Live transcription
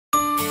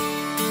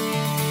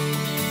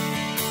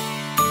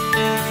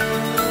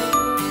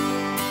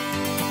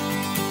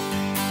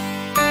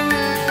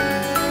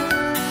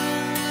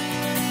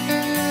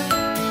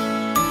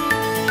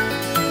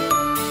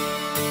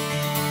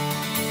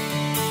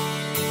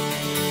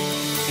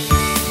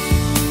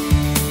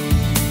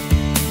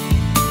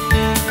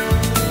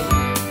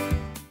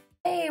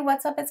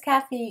what's up? It's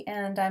Kathy,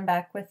 and I'm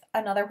back with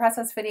another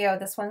process video.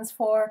 This one's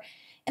for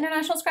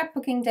International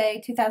Scrapbooking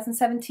Day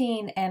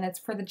 2017, and it's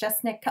for the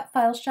JustNick Cut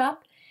File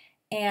Shop.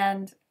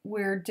 And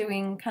we're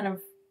doing kind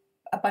of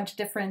a bunch of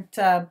different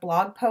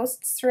blog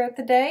posts throughout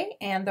the day,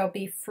 and there'll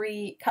be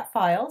free cut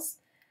files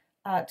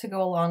to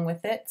go along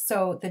with it.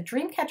 So the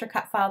Dreamcatcher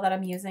cut file that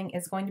I'm using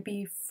is going to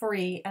be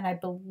free, and I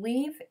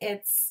believe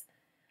it's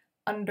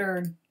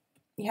under,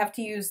 you have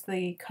to use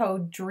the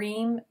code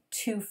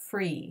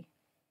DREAM2FREE,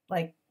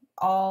 like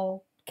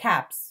all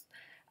caps,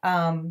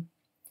 to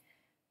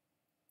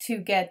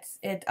get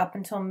it up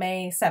until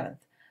May 7th.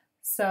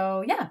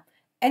 So yeah,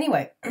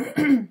 anyway,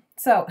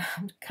 so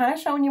I'm kind of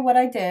showing you what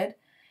I did,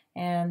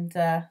 and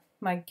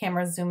my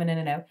camera's zooming in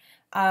and out.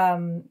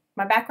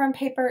 My background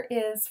paper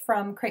is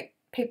from Crate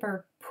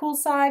Paper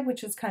Poolside,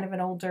 which is kind of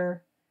an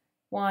older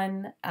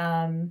one,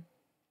 from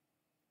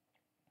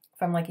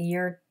like a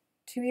year,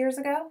 2 years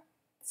ago,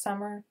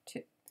 summer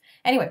two.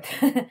 Anyway,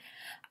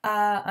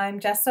 I'm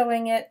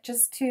gessoing it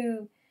just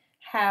to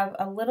have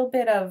a little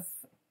bit of,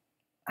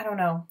 I don't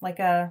know, like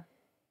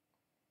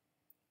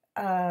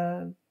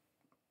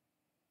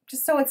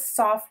just so it's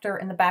softer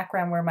in the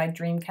background where my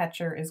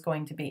Dreamcatcher is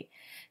going to be.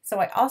 So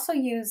I also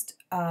used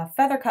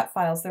feather cut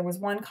files. There was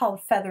one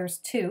called Feathers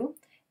 2,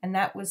 and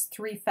that was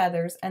 3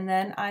 feathers. And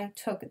then I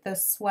took the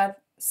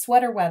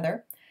Sweater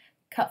Weather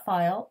cut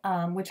file,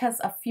 which has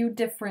a few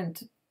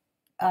different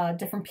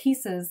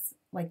pieces,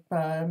 like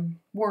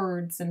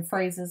words and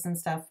phrases and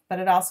stuff, but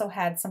it also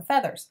had some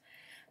feathers.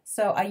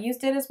 So I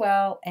used it as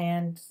well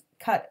and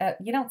cut,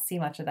 you don't see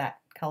much of that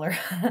color,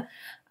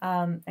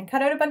 and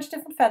cut out a bunch of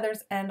different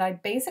feathers, and I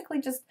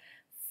basically just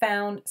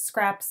found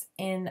scraps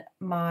in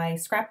my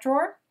scrap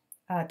drawer,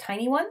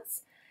 tiny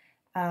ones.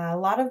 A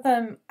lot of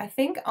them, I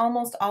think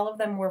almost all of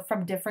them were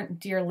from different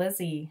Dear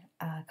Lizzie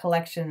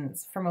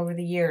collections from over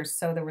the years.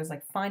 So there was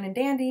like Fine and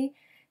Dandy,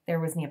 there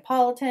was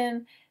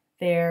Neapolitan,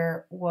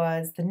 there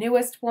was the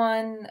newest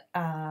one,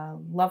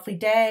 Lovely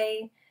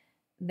Day,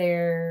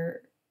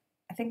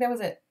 I think that was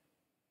it.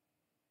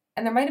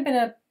 And there might have been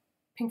a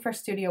Pinkfresh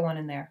Studio one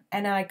in there.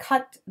 And I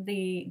cut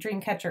the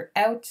Dreamcatcher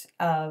out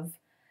of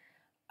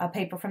a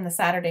paper from the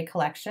Saturday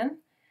collection.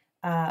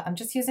 I'm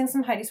just using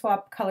some Heidi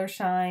Swapp Color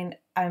Shine.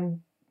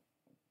 I'm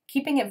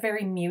keeping it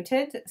very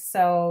muted,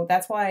 so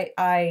that's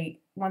why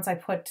once I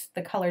put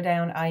the color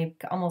down, I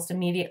almost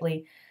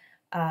immediately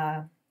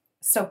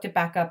soaked it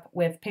back up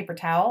with paper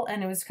towel,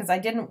 and it was because I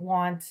didn't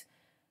want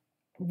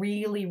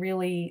really,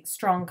 really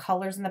strong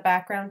colors in the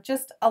background,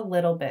 just a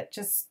little bit,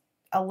 just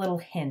a little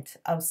hint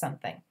of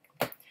something.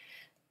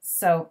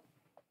 So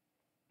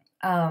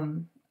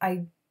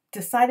I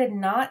decided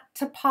not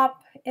to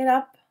pop it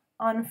up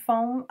on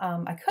foam.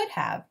 I could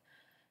have,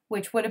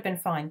 which would have been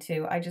fine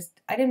too. I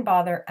didn't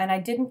bother, and I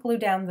didn't glue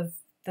down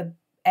the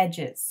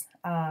edges.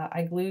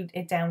 I glued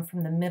it down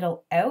from the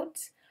middle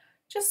out,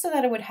 just so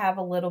that it would have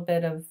a little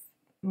bit of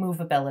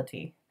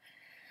movability.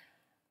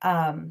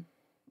 And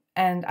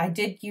I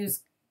did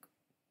use,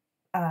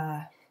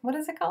 what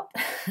is it called?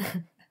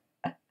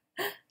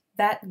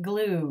 That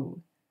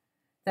glue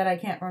that I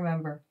can't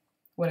remember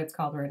what it's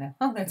called right now.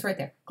 Oh, that's right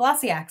there.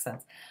 Glossy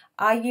Accents.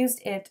 I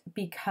used it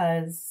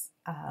because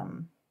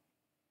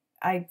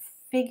I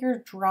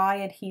figured dry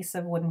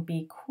adhesive wouldn't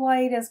be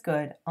quite as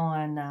good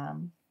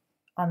on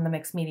the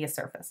mixed media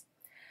surface.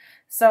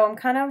 So I'm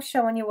kind of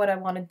showing you what I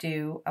want to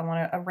do. I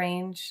want to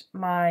arrange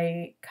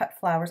my cut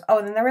flowers. Oh,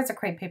 and then there is a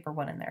crepe paper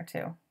one in there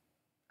too.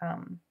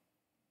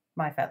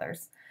 My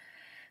feathers.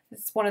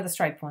 It's one of the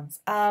striped ones.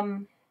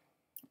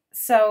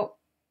 So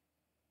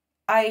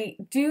I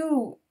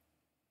do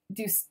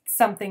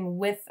something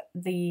with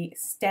the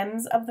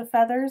stems of the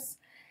feathers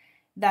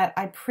that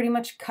I pretty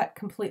much cut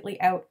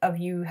completely out of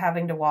you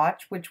having to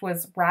watch, which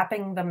was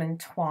wrapping them in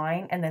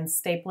twine and then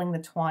stapling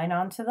the twine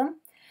onto them.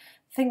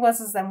 The thing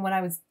was, is then when I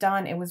was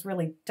done, it was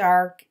really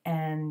dark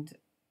and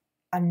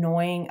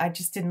annoying. I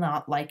just did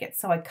not like it.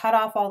 So I cut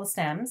off all the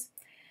stems.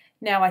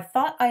 Now I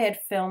thought I had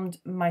filmed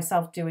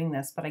myself doing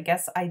this, but I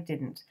guess I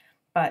didn't.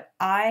 But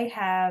I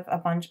have a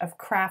bunch of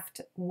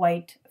craft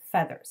white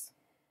feathers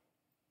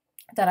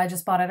that I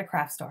just bought at a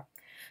craft store.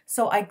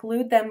 So I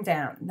glued them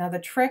down. Now the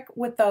trick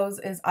with those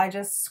is I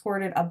just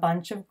squirted a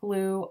bunch of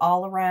glue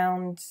all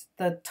around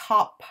the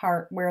top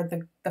part where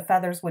the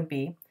feathers would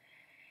be.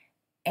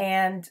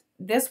 And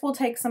this will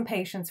take some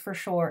patience for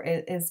sure,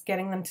 is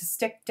getting them to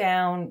stick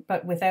down,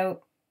 but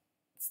without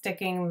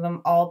sticking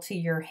them all to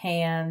your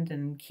hand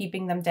and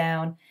keeping them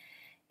down.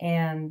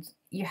 And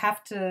you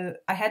have to,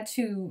 I had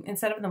to,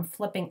 instead of them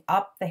flipping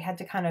up, they had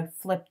to kind of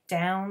flip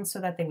down so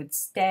that they would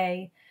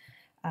stay.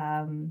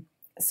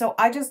 So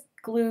I just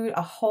glued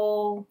a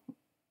whole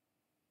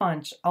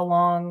bunch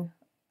along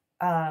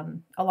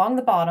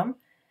the bottom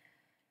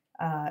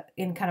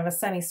in kind of a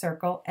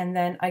semicircle, and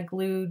then I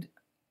glued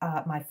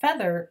my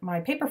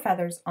paper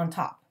feathers on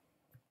top.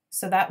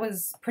 So that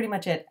was pretty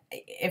much it.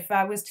 If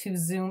I was to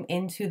zoom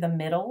into the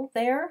middle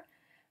there,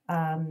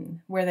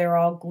 where they're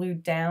all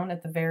glued down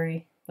at the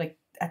very, like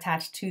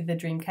attached to the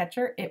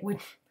Dreamcatcher,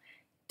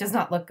 does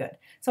not look good.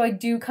 So I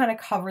do kind of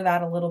cover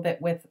that a little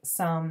bit with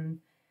some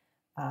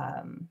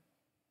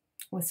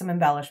with some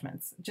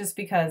embellishments, just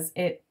because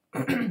it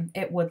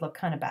it would look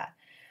kind of bad.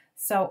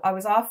 So I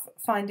was off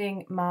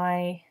finding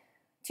my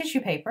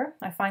tissue paper.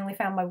 I finally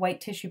found my white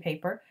tissue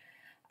paper.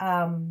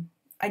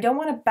 I don't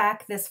want to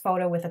back this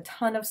photo with a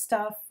ton of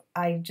stuff.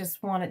 I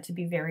just want it to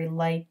be very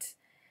light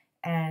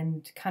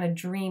and kind of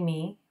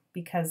dreamy,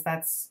 because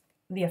that's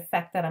the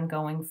effect that I'm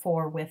going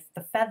for with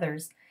the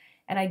feathers.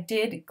 And I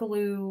did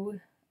glue,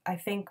 I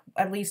think,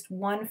 at least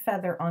one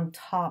feather on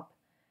top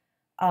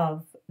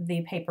of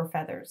the paper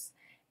feathers.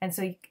 And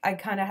so I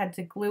kind of had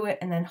to glue it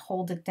and then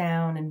hold it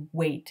down and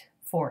wait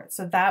for it.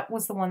 So that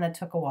was the one that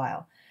took a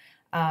while.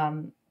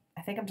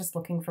 I think I'm just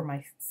looking for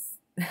my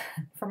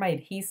for my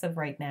adhesive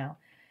right now.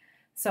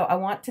 So I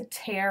want to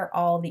tear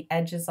all the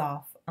edges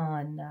off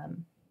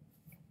on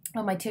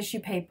my tissue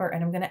paper,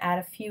 and I'm going to add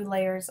a few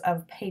layers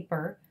of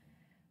paper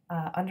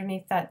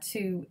underneath that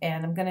too,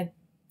 and I'm going to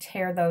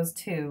tear those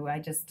too.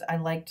 I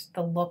liked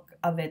the look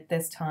of it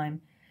this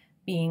time,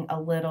 being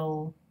a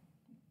little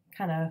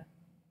kind of,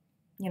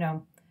 you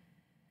know,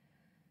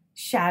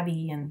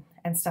 shabby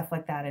and stuff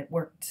like that. It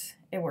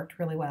worked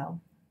really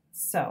well.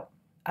 So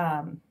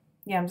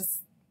yeah, I'm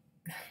just,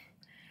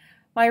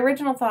 my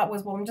original thought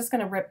was, well, I'm just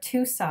going to rip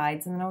two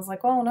sides. And then I was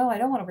like, oh no, I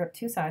don't want to rip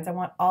two sides. I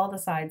want all the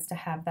sides to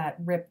have that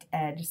ripped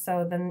edge.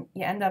 So then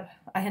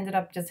I ended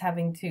up just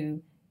having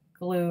to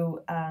glue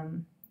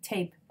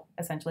tape,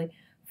 essentially,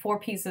 4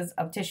 pieces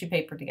of tissue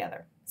paper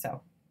together.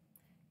 So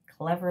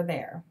clever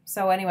there.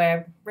 So anyway,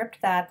 I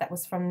ripped that. That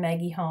was from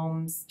Maggie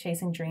Holmes,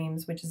 Chasing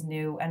Dreams, which is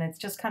new. And it's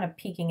just kind of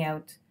peeking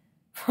out.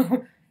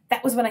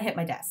 That was when I hit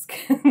my desk.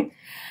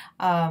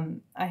 I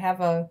have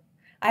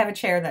a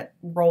chair that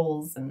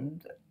rolls,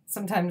 and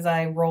sometimes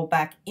I roll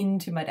back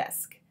into my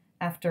desk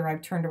after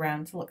I've turned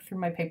around to look through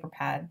my paper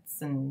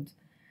pads and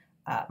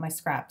my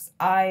scraps.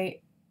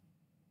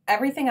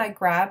 Everything I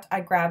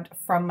grabbed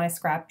from my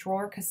scrap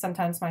drawer, because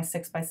sometimes my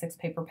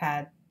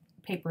 6x6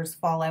 papers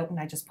fall out and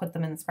I just put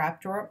them in the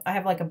scrap drawer. I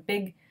have like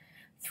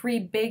 3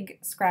 big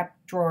scrap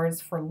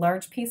drawers for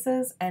large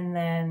pieces, and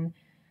then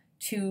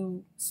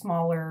 2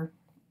 smaller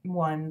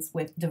ones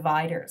with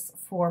dividers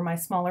for my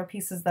smaller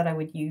pieces that I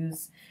would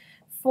use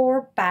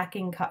for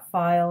backing cut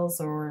files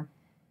or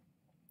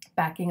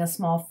backing a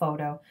small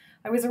photo.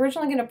 I was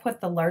originally going to put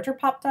the larger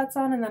pop dots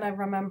on, and then I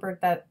remembered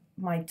that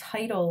my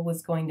title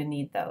was going to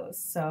need those.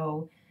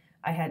 So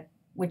I had,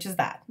 which is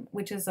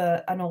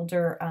an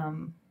older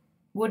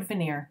wood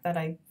veneer that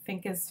I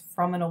think is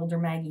from an older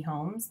Maggie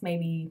Holmes,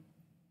 maybe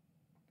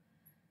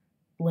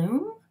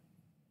Bloom?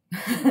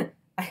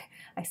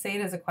 I say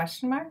it as a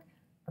question mark,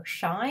 or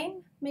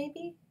Shine,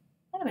 maybe?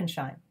 Might have been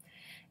Shine.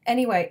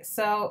 Anyway,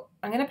 so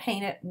I'm going to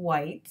paint it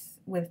white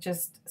with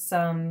just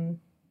some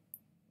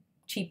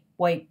cheap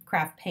white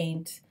craft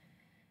paint,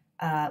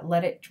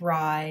 let it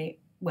dry,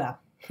 well,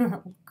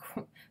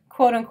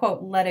 quote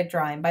unquote, let it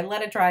dry. And by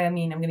let it dry, I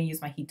mean I'm going to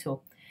use my heat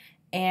tool.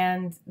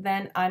 And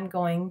then I'm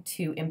going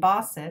to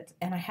emboss it.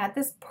 And I had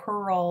this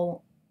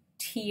pearl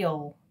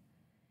teal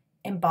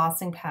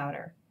embossing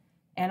powder.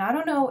 And I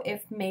don't know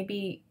if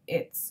maybe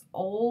it's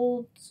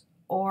old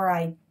or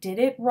I did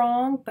it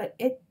wrong, but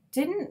it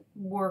didn't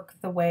work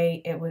the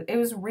way it was. It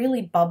was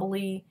really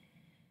bubbly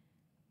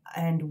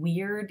and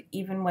weird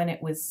even when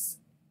it was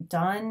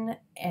done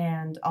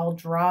and all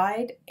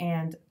dried.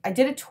 And I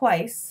did it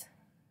twice,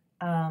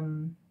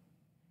 and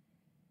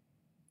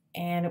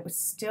it was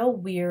still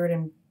weird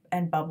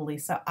and bubbly.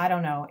 So I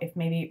don't know if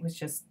maybe it was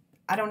just,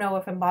 I don't know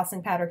if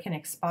embossing powder can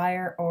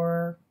expire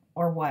or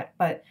what,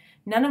 but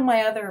none of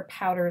my other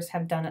powders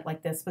have done it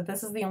like this, but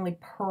this is the only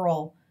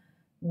pearl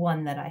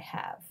one that I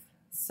have.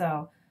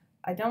 So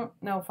I don't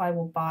know if I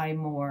will buy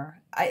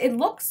more. It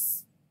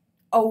looks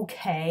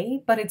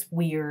okay, but it's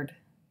weird.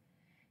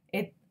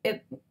 It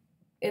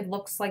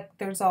looks like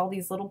there's all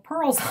these little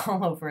pearls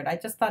all over it. I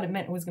just thought it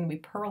meant it was going to be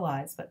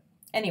pearlized, but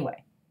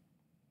anyway,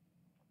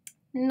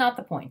 not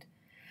the point.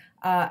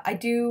 I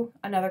do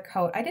another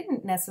coat. I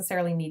didn't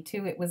necessarily need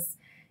to. It was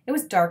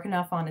dark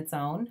enough on its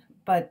own,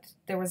 but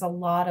there was a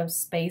lot of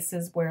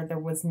spaces where there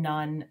was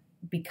none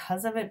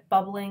because of it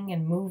bubbling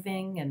and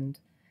moving and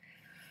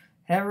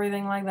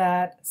everything like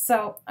that.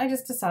 So I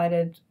just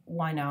decided,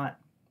 why not?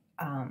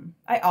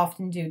 I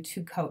often do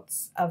 2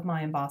 coats of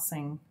my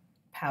embossing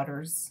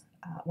powders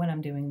when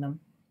I'm doing them.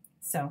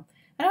 So,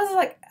 and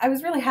I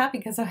was really happy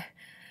because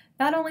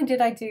not only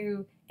did I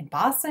do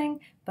embossing,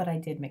 but I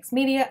did mixed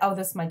media. Oh,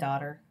 this is my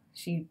daughter.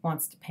 She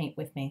wants to paint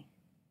with me.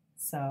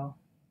 So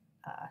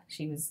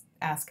she was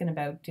asking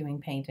about doing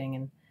painting,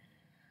 and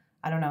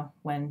I don't know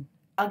when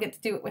I'll get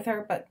to do it with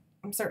her, but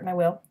I'm certain I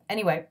will.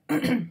 Anyway,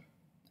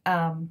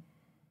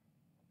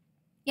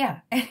 yeah,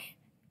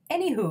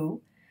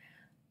 anywho,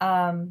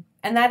 and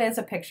that is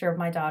a picture of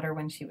my daughter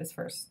when she was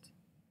first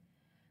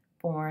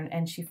born,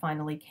 and she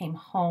finally came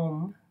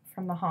home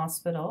from the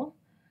hospital.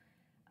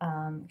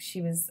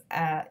 She was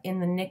in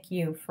the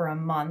NICU for a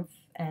month,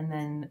 and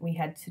then we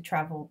had to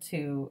travel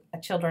to a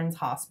children's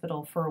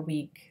hospital for a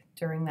week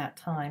during that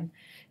time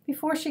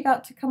before she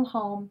got to come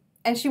home.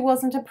 And she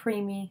wasn't a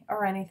preemie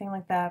or anything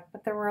like that,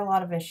 but there were a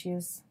lot of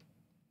issues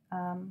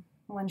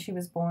when she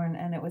was born,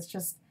 and it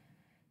was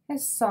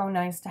so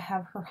nice to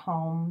have her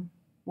home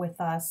with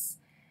us.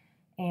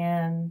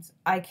 And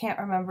I can't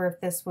remember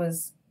if this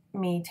was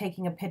me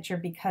taking a picture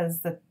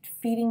because the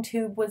feeding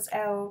tube was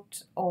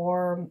out,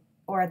 or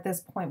at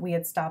this point we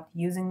had stopped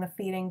using the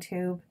feeding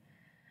tube.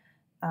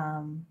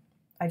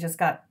 I just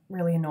got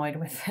really annoyed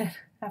with it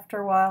after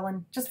a while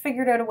and just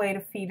figured out a way to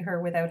feed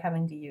her without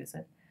having to use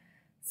it.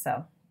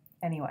 So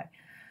anyway,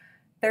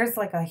 there's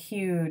like a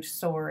huge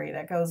story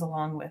that goes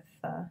along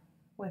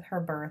with her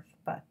birth,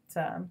 but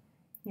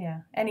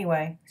yeah.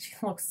 Anyway, she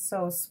looks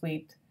so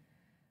sweet,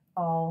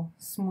 all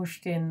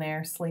smooshed in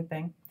there,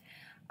 sleeping.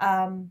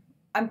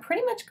 I'm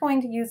pretty much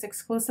going to use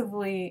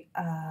exclusively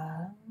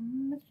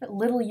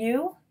Little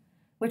You,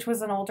 which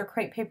was an older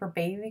crepe paper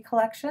baby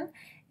collection,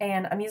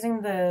 and I'm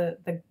using the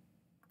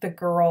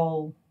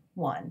girl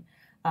one.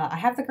 I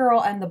have the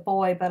girl and the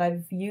boy, but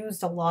I've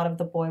used a lot of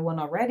the boy one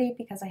already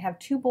because I have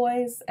 2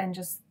 boys and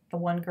just the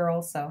 1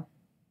 girl. So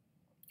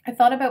I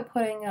thought about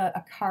putting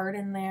a card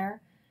in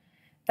there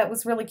that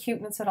was really cute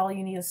and it said all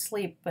you need is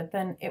sleep, but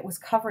then it was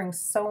covering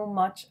so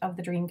much of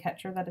the dream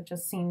catcher that it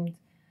just seemed,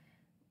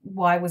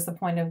 why was the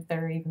point of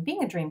there even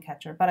being a dream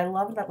catcher? But I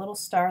loved that little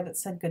star that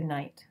said good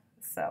night.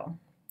 So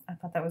I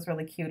thought that was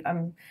really cute.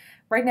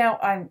 Right now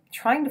I'm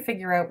trying to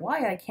figure out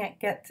why I can't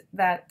get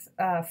that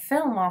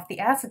film off the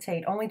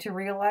acetate, only to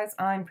realize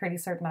I'm pretty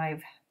certain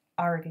I've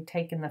already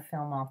taken the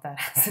film off that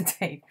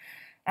acetate,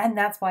 and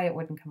that's why it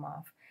wouldn't come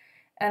off.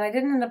 And I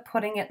didn't end up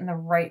putting it in the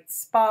right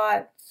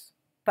spot,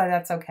 but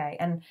that's okay.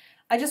 And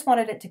I just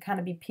wanted it to kind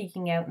of be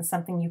peeking out and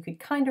something you could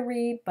kind of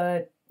read,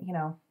 but you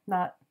know,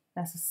 not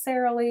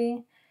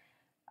necessarily.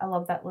 I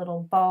love that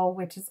little bow,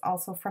 which is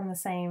also from the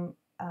same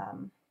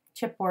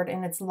chipboard,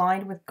 and it's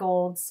lined with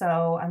gold,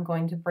 so I'm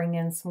going to bring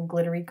in some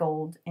glittery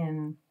gold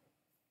in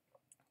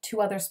 2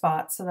 other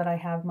spots so that I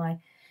have my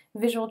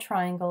visual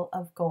triangle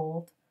of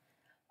gold.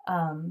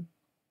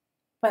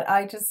 But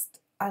I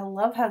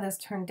love how this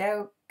turned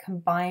out,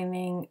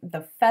 combining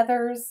the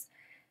feathers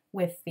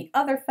with the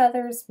other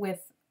feathers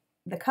with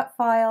the cut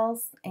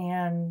files,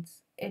 and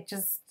it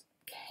just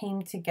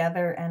came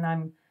together,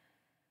 and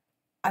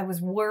I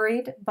was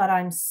worried, but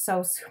I'm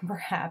so super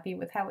happy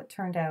with how it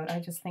turned out. I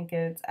just think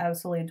it's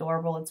absolutely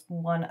adorable. It's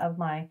one of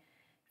my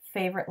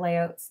favorite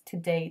layouts to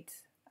date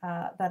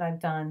that I've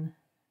done,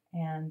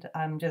 and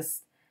I'm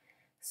just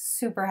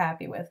super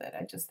happy with it.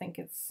 I just think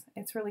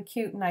it's really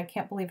cute, and I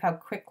can't believe how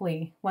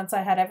quickly, once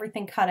I had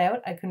everything cut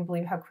out, I couldn't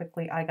believe how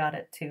quickly I got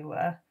it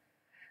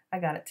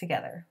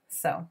together.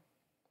 So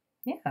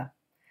yeah.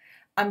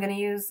 I'm going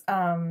to use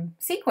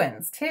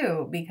sequins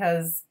too,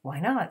 because why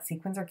not?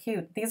 Sequins are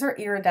cute. These are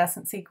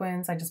iridescent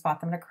sequins. I just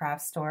bought them at a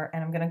craft store,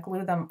 and I'm going to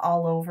glue them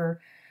all over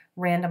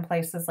random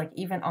places, like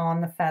even on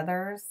the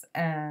feathers,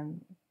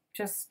 and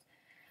just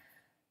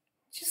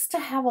to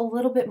have a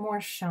little bit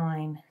more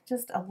shine,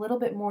 just a little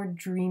bit more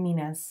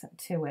dreaminess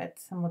to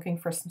it. I'm looking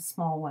for some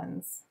small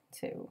ones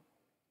too.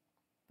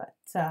 But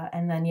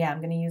and then yeah, I'm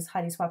going to use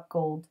Heidi Swapp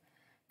Gold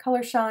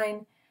Color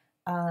Shine.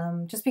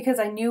 Just because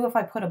I knew if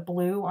I put a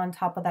blue on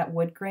top of that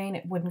wood grain,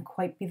 it wouldn't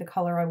quite be the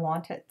color I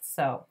wanted.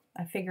 So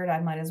I figured I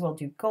might as well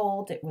do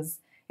gold. It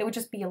would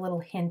just be a little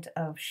hint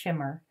of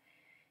shimmer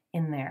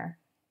in there.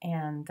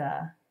 And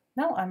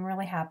no, I'm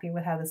really happy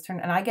with how this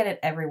turned. And I get it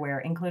everywhere,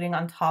 including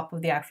on top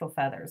of the actual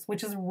feathers,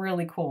 which is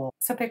really cool.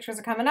 So pictures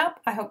are coming up.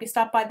 I hope you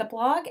stop by the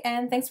blog,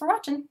 and thanks for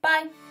watching.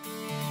 Bye!